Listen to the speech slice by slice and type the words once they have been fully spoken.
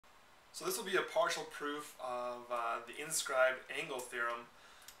So this will be a partial proof of the inscribed angle theorem.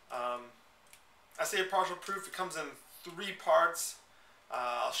 I say a partial proof, it comes in 3 parts.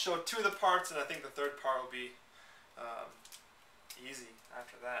 I'll show 2 of the parts, and I think the 3rd part will be easy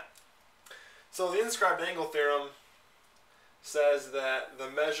after that. So the inscribed angle theorem says that the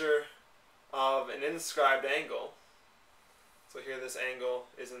measure of an inscribed angle, so here this angle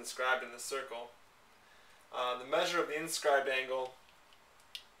is inscribed in the circle, the measure of the inscribed angle,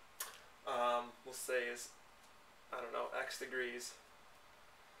 we'll say is, I don't know, x degrees.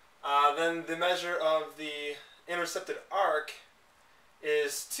 Then the measure of the intercepted arc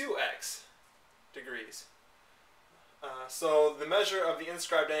is 2x degrees. So the measure of the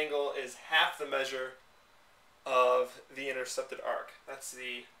inscribed angle is half the measure of the intercepted arc. That's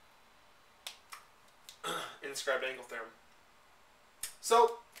the inscribed angle theorem.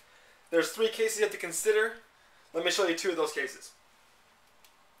 So there's 3 cases you have to consider. Let me show you 2 of those cases.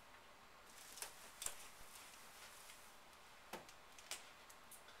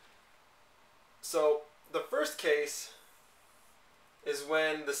 So the first case is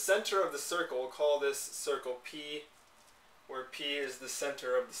when the center of the circle, we'll call this circle P, where P is the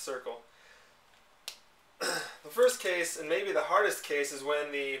center of the circle. The first case, and maybe the hardest case, is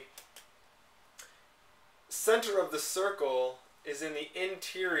when the center of the circle is in the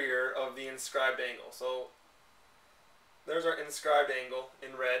interior of the inscribed angle. So there's our inscribed angle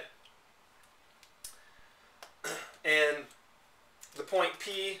in red. And the point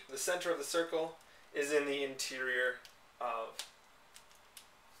P, the center of the circle, is in the interior of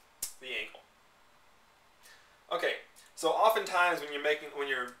the angle. Okay, so oftentimes when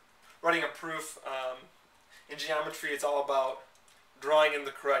you're running a proof in geometry, it's all about drawing in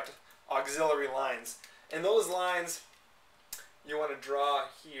the correct auxiliary lines. And those lines you want to draw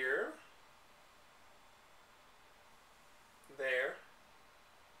here, there,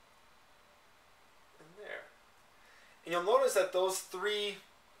 and there. And you'll notice that those 3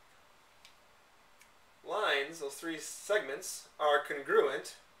 lines, those 3 segments, are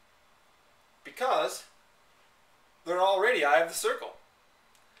congruent because they're all radii of the circle.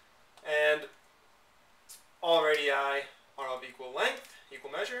 And all radii are of equal length,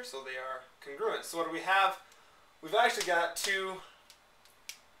 equal measure, so they are congruent. So what do we have? We've actually got 2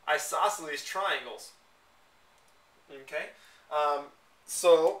 isosceles triangles. Okay?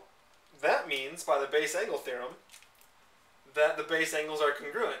 So that means, by the base angle theorem, that the base angles are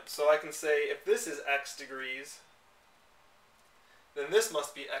congruent. So I can say if this is x degrees, then this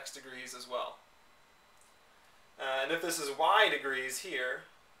must be x degrees as well. And if this is y degrees here,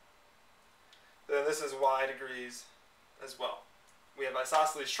 then this is y degrees as well. We have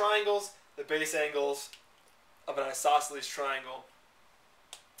isosceles triangles. The base angles of an isosceles triangle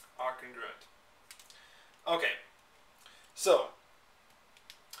are congruent. Okay, so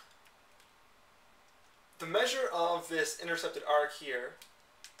the measure of this intercepted arc here,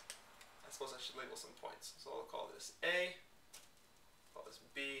 I suppose I should label some points. So I'll call this A, call this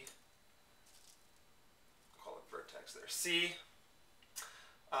B, call it vertex there, C.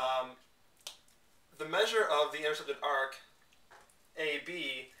 The measure of the intercepted arc,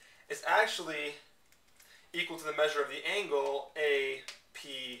 AB, is actually equal to the measure of the angle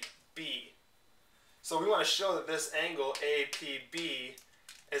APB. So we want to show that this angle APB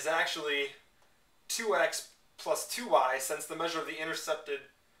is actually 2x plus 2y, since the measure of the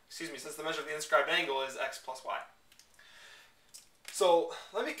since the measure of the inscribed angle is x plus y. So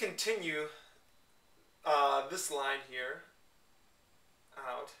let me continue this line here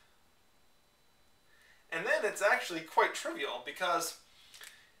out. And then it's actually quite trivial, because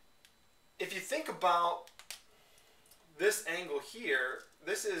if you think about this angle here,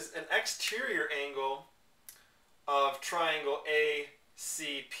 this is an exterior angle of triangle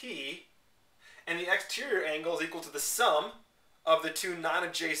ACP, and the exterior angle is equal to the sum of the 2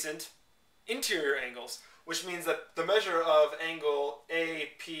 non-adjacent interior angles, which means that the measure of angle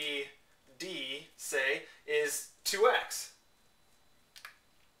APD, say, is 2x.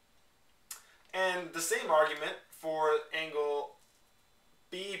 And the same argument for angle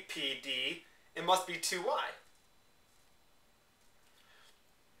BPD, it must be 2y.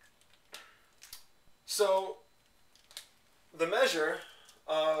 So the measure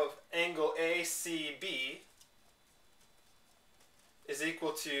of angle ACB is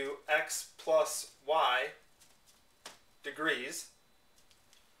equal to x plus y degrees,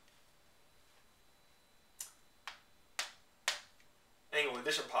 angle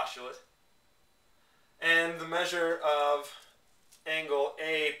addition postulate, and the measure of angle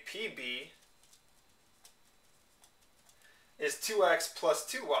APB is 2x plus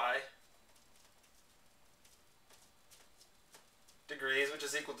 2y degrees, which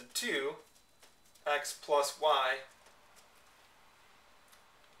is equal to 2x plus y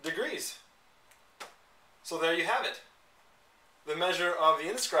degrees. So there you have it. The measure of the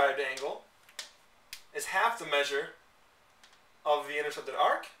inscribed angle is half the measure of the intercepted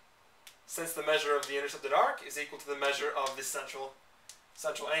arc, since the measure of the intercepted arc is equal to the measure of the central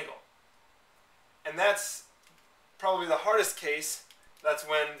angle. And that's probably the hardest case. That's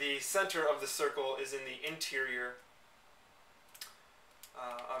when the center of the circle is in the interior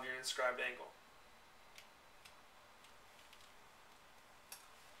of your inscribed angle.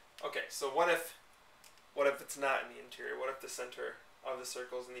 Okay, so what if it's not in the interior? What if the center of the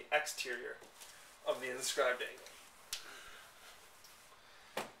circle is in the exterior of the inscribed angle?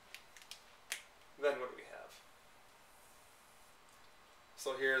 Then what do we have?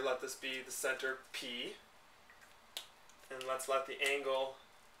 So here, let this be the center P, and let's let the angle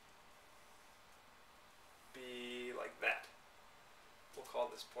be like that. We'll call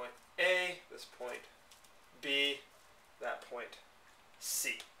this point A, this point B, that point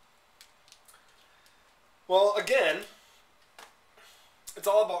C. Well, again, it's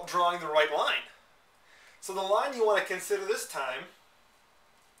all about drawing the right line. So the line you want to consider this time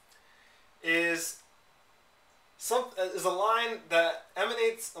is a line that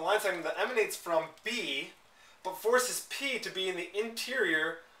emanates, a line segment that emanates from B, but forces P to be in the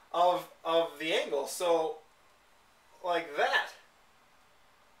interior of the angle. So like that,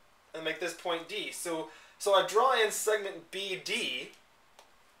 and make this point D. So I draw in segment BD,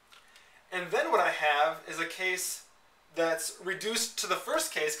 and then what I have is a case that's reduced to the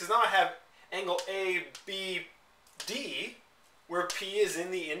first case, because now I have angle ABD, where P is in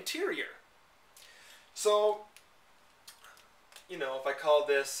the interior. So, you know, if I call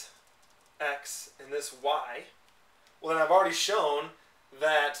this X and this Y, well then I've already shown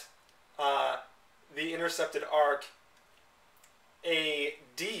that the intercepted arc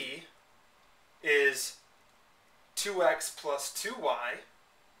AD is 2x plus 2y.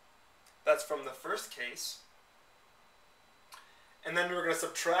 That's from the first case. And then we're going to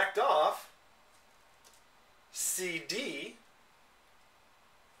subtract off CD,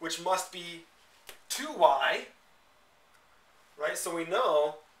 which must be 2y, right? So we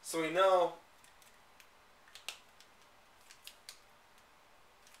know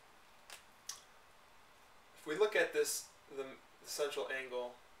if we look at this, the central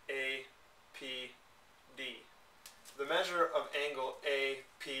angle APD, the measure of angle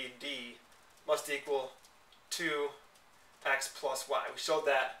APD must equal 2x plus y. We showed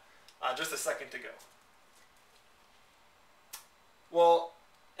that just a second ago. Well,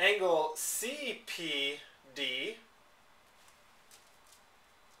 angle CPD,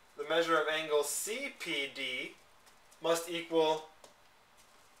 the measure of angle CPD must equal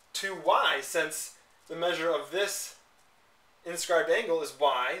 2y, since the measure of this inscribed angle is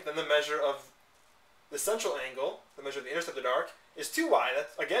y, then the measure of the central angle, the measure of the intercepted arc, is 2y.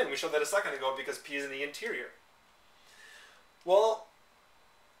 That's, again, we showed that a second ago because P is in the interior. Well,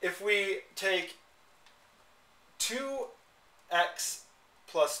 if we take 2x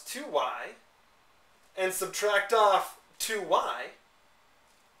plus 2y and subtract off 2y,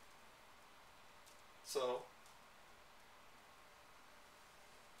 so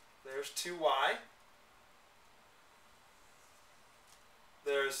there's 2y,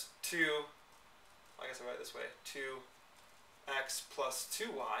 there's 2, I guess I'll write it this way, 2x plus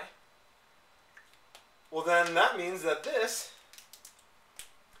 2y. Well, then that means that this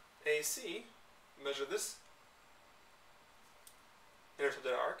AC, measure this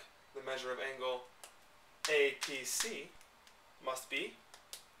intercepted arc, the measure of angle APC, must be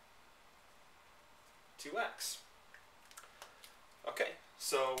 2x. Okay,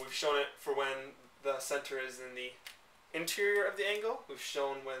 so we've shown it for when the center is in the interior of the angle. We've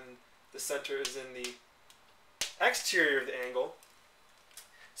shown when the center is in the exterior of the angle.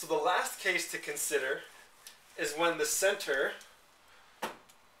 So the last case to consider is when the center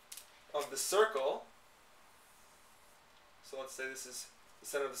of the circle, so let's say this is the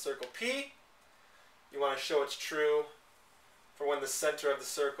center of the circle P, you want to show it's true for when the center of the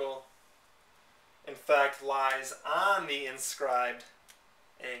circle in fact lies on the inscribed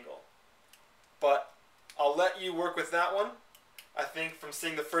angle. But I'll let you work with that one. I think from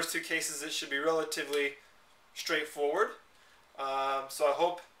seeing the first two cases it should be relatively straightforward. So I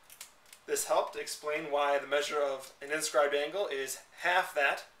hope this helped explain why the measure of an inscribed angle is half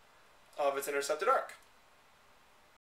that of its intercepted arc.